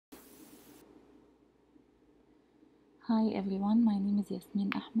Hi everyone, my name is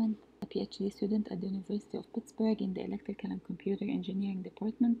Yasmine Ahmed, a PhD student at the University of Pittsburgh in the Electrical and Computer Engineering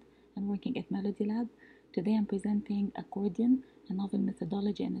Department and working at Melody Lab. Today I'm presenting Accordion, a novel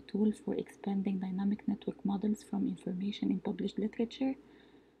methodology and a tool for expanding dynamic network models from information in published literature.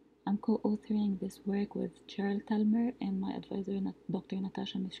 I'm co-authoring this work with Cheryl Talmer and my advisor Dr.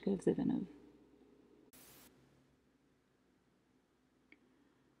 Natasha Mishkov-Zivanov.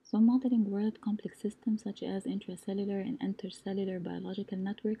 So modeling world complex systems such as intracellular and intercellular biological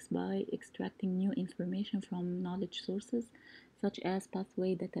networks by extracting new information from knowledge sources such as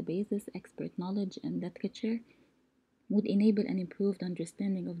pathway databases, expert knowledge, and literature would enable an improved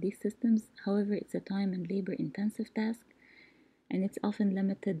understanding of these systems. However, it's a time and labor intensive task, and it's often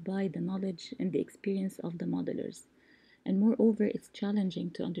limited by the knowledge and the experience of the modelers. And moreover, it's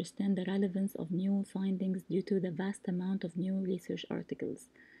challenging to understand the relevance of new findings due to the vast amount of new research articles.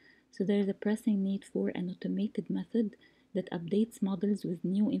 So there is a pressing need for an automated method that updates models with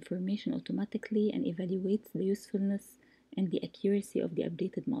new information automatically and evaluates the usefulness and the accuracy of the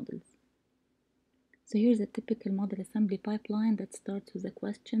updated models. So here's a typical model assembly pipeline that starts with a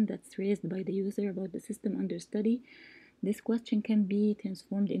question that's raised by the user about the system under study. This question can be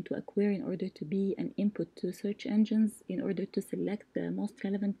transformed into a query in order to be an input to search engines in order to select the most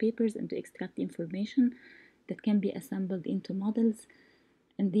relevant papers and to extract information that can be assembled into models.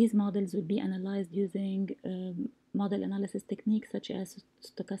 And these models will be analyzed using model analysis techniques such as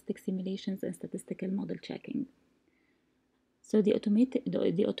stochastic simulations and statistical model checking. So the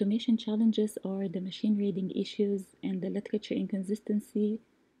automation challenges are the machine reading issues and the literature inconsistency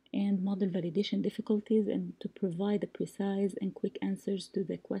and model validation difficulties, and to provide the precise and quick answers to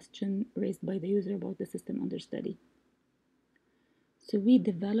the question raised by the user about the system under study. So we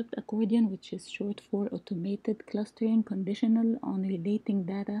developed Accordion, which is short for automated clustering conditional on relating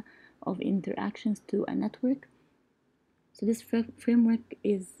data of interactions to a network. So this framework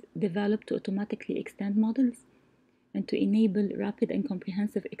is developed to automatically extend models and to enable rapid and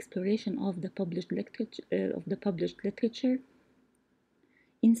comprehensive exploration of the published literature.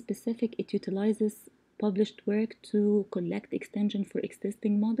 In specific, it utilizes published work to collect extension for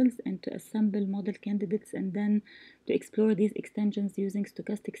existing models and to assemble model candidates and then to explore these extensions using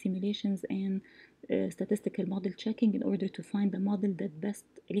stochastic simulations and statistical model checking in order to find the model that best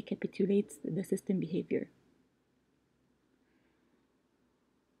recapitulates the system behavior.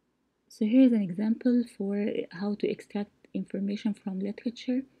 So here's an example for how to extract information from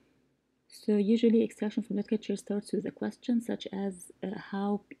literature. So usually extraction from literature starts with a question such as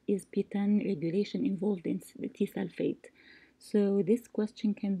how is P10 regulation involved in T-cell fate? So this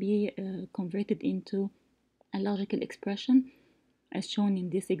question can be converted into a logical expression as shown in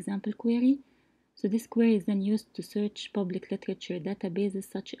this example query. So this query is then used to search public literature databases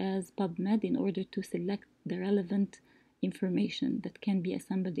such as PubMed in order to select the relevant information that can be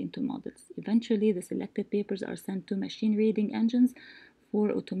assembled into models. Eventually, the selected papers are sent to machine reading engines for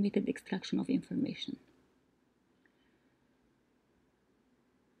automated extraction of information.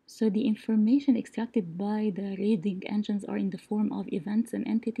 So the information extracted by the reading engines are in the form of events and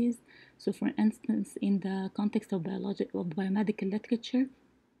entities. So for instance, in the context of biomedical literature,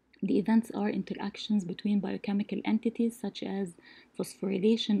 the events are interactions between biochemical entities such as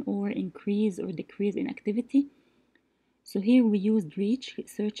phosphorylation or increase or decrease in activity. So here we used Reach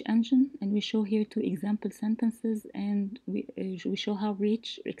search engine, and we show here two example sentences, and we show how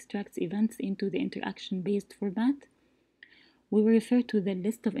Reach extracts events into the interaction-based format. We will refer to the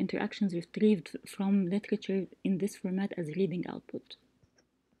list of interactions retrieved from literature in this format as reading output.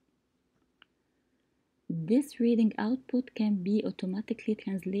 This reading output can be automatically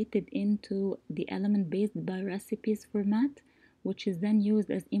translated into the element-based biorecipes format, which is then used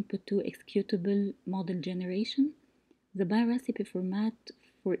as input to executable model generation. The biorecipe format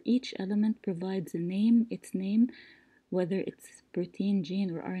for each element provides a name, its name, whether it's protein, gene,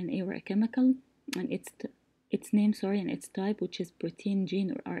 or RNA, or a chemical, and its name, and its type, which is protein,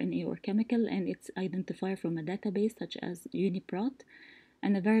 gene, or RNA, or chemical, and its identifier from a database such as UniProt,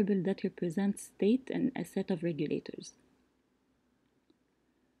 and a variable that represents state and a set of regulators.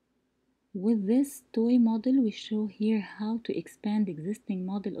 With this toy model, we show here how to expand existing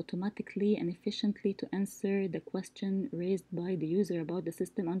model automatically and efficiently to answer the question raised by the user about the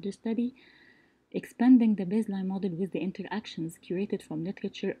system under study. Expanding the baseline model with the interactions curated from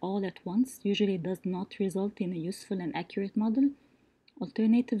literature all at once usually does not result in a useful and accurate model.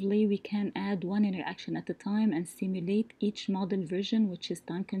 Alternatively, we can add one interaction at a time and simulate each model version, which is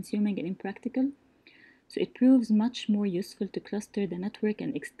time-consuming and impractical. So it proves much more useful to cluster the network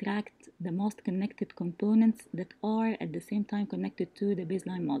and extract the most connected components that are at the same time connected to the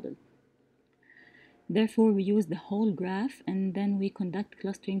baseline model. Therefore, we use the whole graph, and then we conduct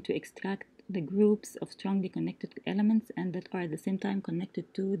clustering to extract the groups of strongly connected elements and that are at the same time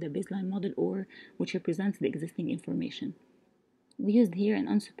connected to the baseline model, or which represents the existing information. We used here an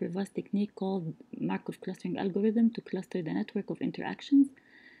unsupervised technique called Markov clustering algorithm to cluster the network of interactions.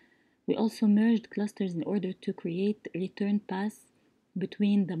 We also merged clusters in order to create return paths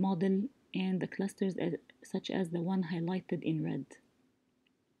between the model and the clusters, such as the one highlighted in red.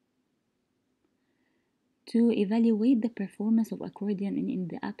 To evaluate the performance of accordion in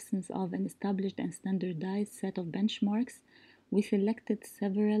the absence of an established and standardized set of benchmarks, we selected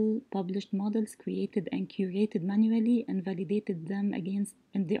several published models created and curated manually and validated them against,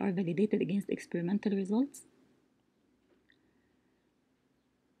 and they are validated against experimental results.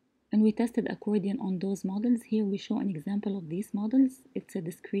 And we tested accordion on those models. Here we show an example of these models. It's a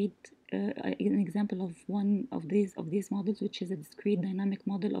discrete, an example of one of these models, which is a discrete dynamic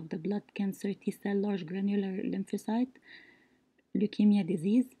model of the blood cancer T-cell large granular lymphocyte leukemia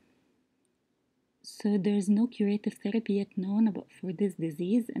disease. So there is no curative therapy yet known for this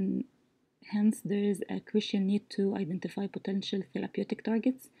disease, and hence there is a crucial need to identify potential therapeutic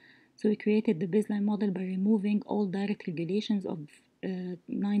targets. So we created the baseline model by removing all direct regulations of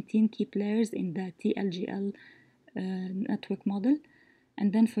 19 key players in the TLGL network model.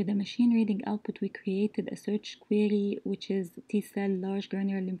 And then for the machine reading output, we created a search query, which is T-cell large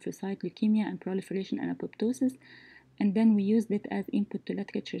granular lymphocyte leukemia and proliferation and apoptosis. And then we used it as input to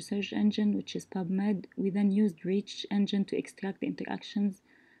literature search engine, which is PubMed. We then used Reach engine to extract the interactions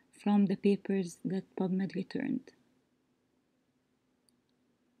from the papers that PubMed returned.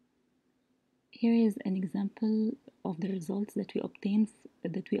 Here is an example of the results that we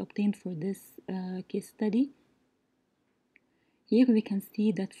obtained for this case study. Here we can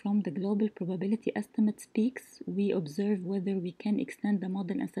see that from the global probability estimates peaks, we observe whether we can extend the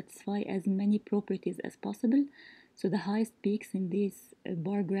model and satisfy as many properties as possible. So the highest peaks in these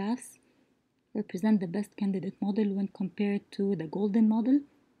bar graphs represent the best candidate model when compared to the golden model.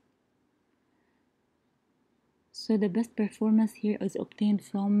 So the best performance here is obtained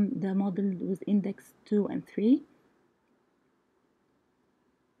from the model with index 2 and 3.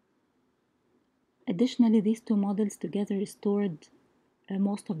 Additionally, these two models together restored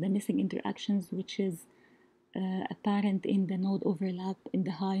most of the missing interactions, which is apparent in the node overlap, in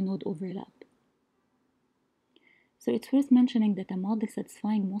the high node overlap. So it's worth mentioning that a model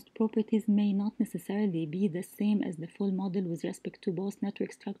satisfying most properties may not necessarily be the same as the full model with respect to both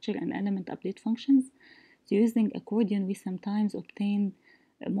network structure and element update functions. So using accordion, we sometimes obtain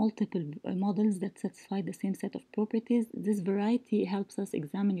multiple models that satisfy the same set of properties. This variety helps us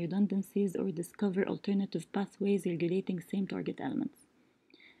examine redundancies or discover alternative pathways regulating same target elements.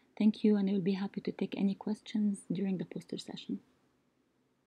 Thank you, and I will be happy to take any questions during the poster session.